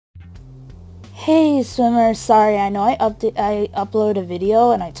Hey swimmer, sorry, I know I uploaded a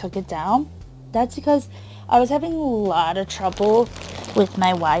video and I took it down. That's because I was having a lot of trouble with my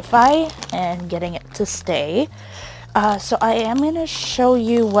Wi-Fi and getting it to stay. So I am going to show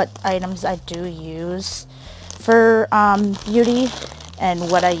you what items I do use for beauty and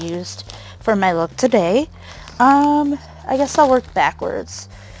what I used for my look today. I guess I'll work backwards.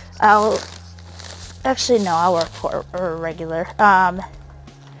 I'll work for regular.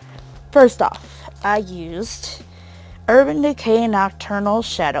 First off, I used Urban Decay Nocturnal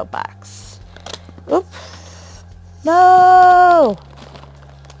Shadow Box. Oop. No!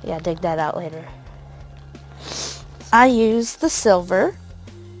 Yeah, dig that out later. I used the silver.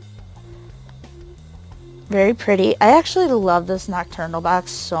 Very pretty. I actually love this Nocturnal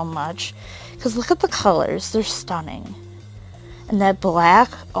box so much. Because look at the colors. They're stunning. And that black,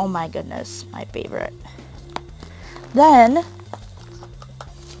 oh my goodness, my favorite. Then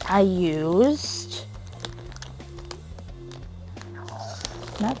I used,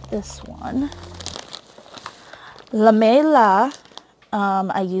 not this one, La Mela.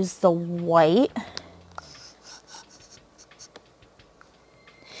 I used the white.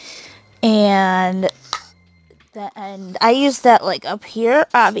 And I used that like up here,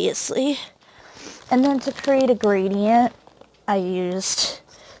 obviously. And then to create a gradient, I used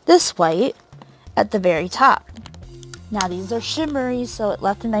this white at the very top. Now these are shimmery, so it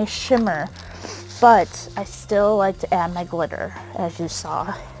left a nice shimmer, but I still like to add my glitter, as you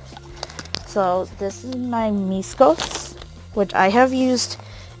saw. So this is my Miskos, which I have used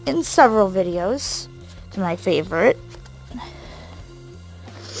in several videos. It's my favorite.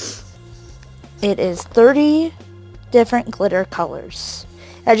 It is 30 different glitter colors.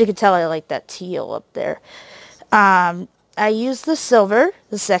 As you can tell, I like that teal up there. I used the silver,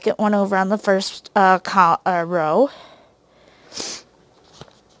 the second one over on the first row.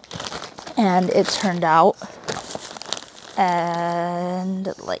 And it turned out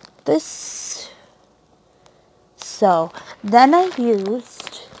and like this. So then I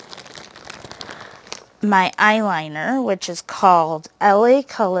used my eyeliner, which is called LA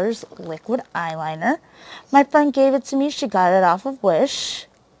Colors Liquid Eyeliner. My friend gave it to me. She got it off of Wish.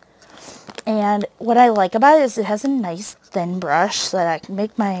 And what I like about it is it has a nice thin brush so that I can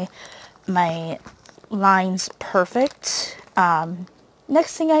make my lines perfect.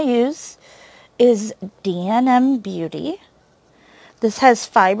 Next thing I use is D&M Beauty. This has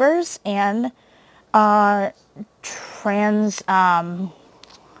fibers and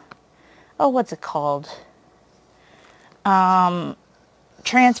what's it called?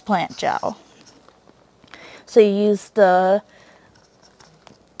 Transplant gel. So you use the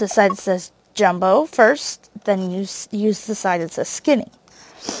side that says jumbo first, then you use the side that says skinny.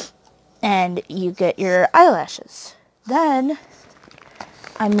 And you get your eyelashes. Then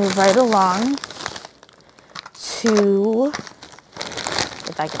I move right along to,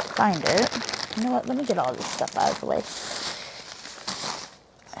 if I can find it, you know what, let me get all this stuff out of the way.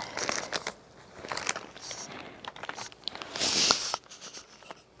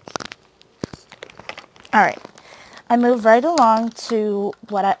 Alright, I move right along to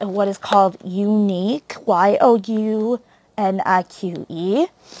what is called Younique, Younique.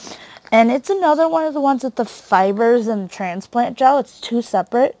 And it's another one of the ones with the fibers and the transplant gel. It's two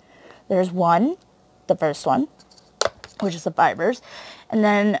separate. There's one, the first one, which is the fibers, and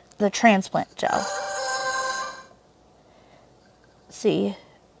then the transplant gel. See?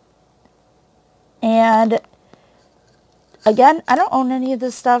 And again, I don't own any of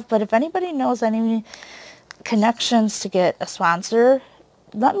this stuff, but if anybody knows any connections to get a sponsor,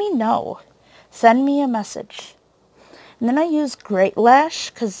 let me know. Send me a message. And then I use Great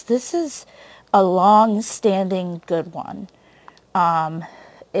Lash because this is a long-standing good one.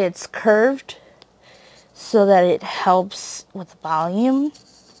 It's curved so that it helps with volume.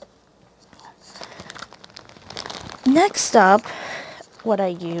 Next up, what I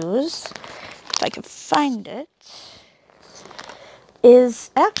use, if I can find it,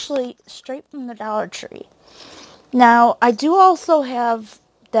 is actually straight from the Dollar Tree. Now, I do also have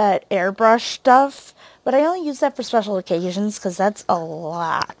that airbrush stuff, but I only use that for special occasions because that's a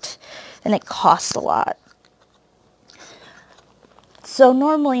lot and it costs a lot. So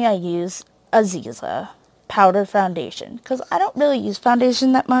normally I use Aziza powder foundation because I don't really use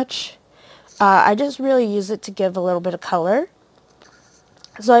foundation that much. I just really use it to give a little bit of color.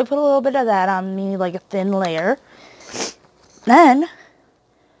 So I put a little bit of that on me, like a thin layer. Then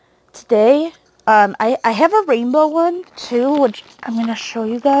today I have a rainbow one too, which I'm going to show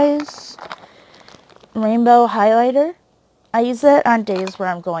you guys. Rainbow highlighter. I use it on days where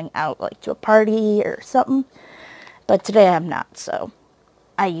I'm going out, like to a party or something. But today I'm not, so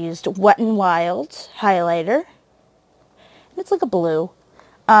I used Wet n Wild highlighter. It's like a blue.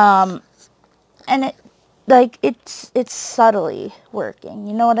 And it's subtly working.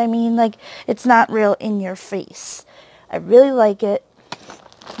 You know what I mean? Like, it's not real in your face. I really like it.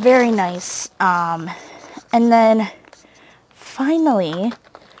 Very nice. And then finally,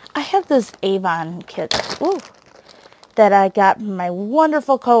 I have this Avon kit that I got from my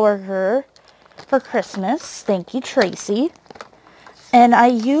wonderful coworker for Christmas. Thank you, Tracy. And I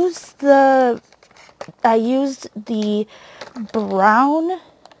used the brown,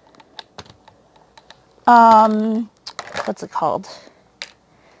 what's it called?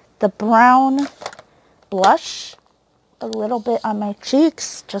 The brown blush, a little bit on my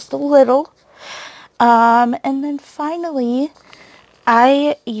cheeks, just a little. And then finally,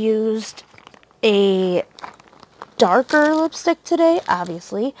 I used a darker lipstick today,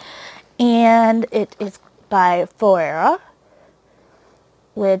 obviously, and it is by Foera,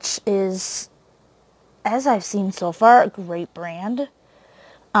 which is, as I've seen so far, a great brand.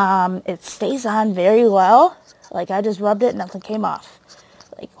 It stays on very well. Like, I just rubbed it, nothing came off.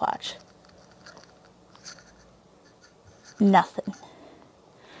 Like, watch. Nothing.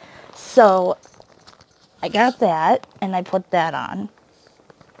 So, I got that, and I put that on.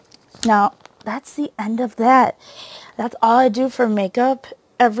 Now, that's the end of that. That's all I do for makeup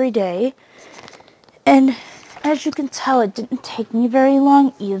every day. And as you can tell, it didn't take me very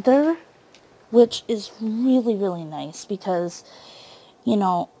long either, which is really, really nice because, you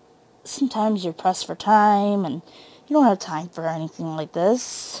know, sometimes you're pressed for time and you don't have time for anything like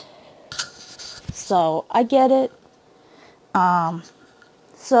this. So, I get it. And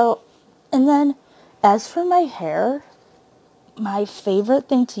then, as for my hair, my favorite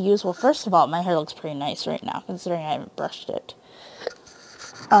thing to use, well, first of all, my hair looks pretty nice right now, considering I haven't brushed it.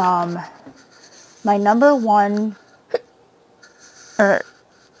 My number one, I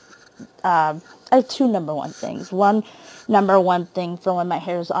have two number one things. One number one thing for when my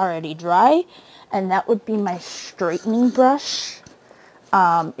hair is already dry, and that would be my straightening brush.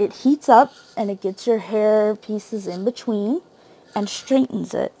 It heats up, and it gets your hair pieces in between, and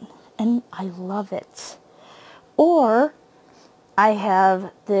straightens it, and I love it. Or, I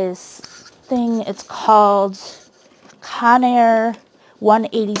have this thing, it's called Conair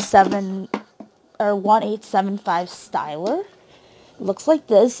 187 or 1875 Styler. It looks like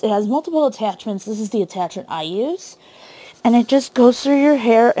this. It has multiple attachments. This is the attachment I use. And it just goes through your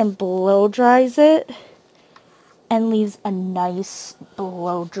hair and blow dries it and leaves a nice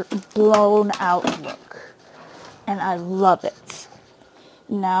blown out look. And I love it.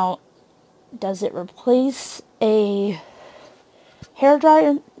 Now, does it replace a hair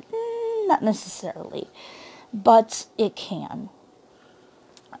dryer? Not necessarily, but it can.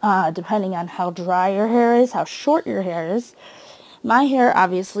 Depending on how dry your hair is, how short your hair is. My hair,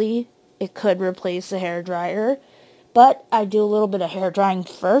 obviously, it could replace a hair dryer, but I do a little bit of hair drying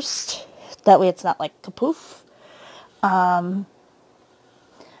first. That way it's not like kapoof.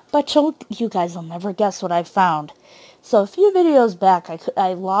 But you guys will never guess what I found. So a few videos back,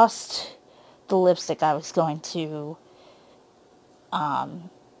 I lost the lipstick I was going to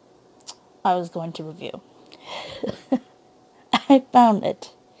review. I found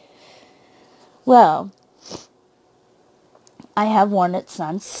it. Well, I have worn it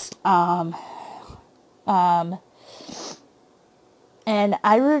since. And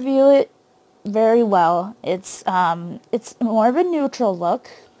I review it very well. It's more of a neutral look,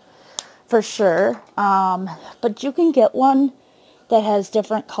 for sure. But you can get one that has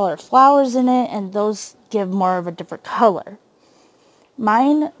different colored flowers in it, and those give more of a different color.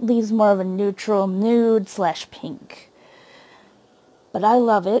 Mine leaves more of a neutral nude / pink. But I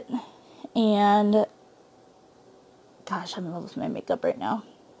love it. And gosh, I'm in love with my makeup right now.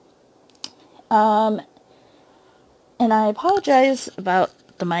 And I apologize about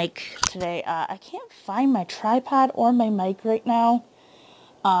the mic today. I can't find my tripod or my mic right now.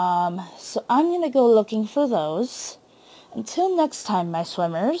 So I'm going to go looking for those. Until next time, my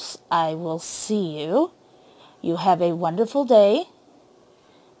swimmers, I will see you. You have a wonderful day.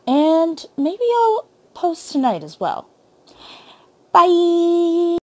 And maybe I'll post tonight as well. Bye!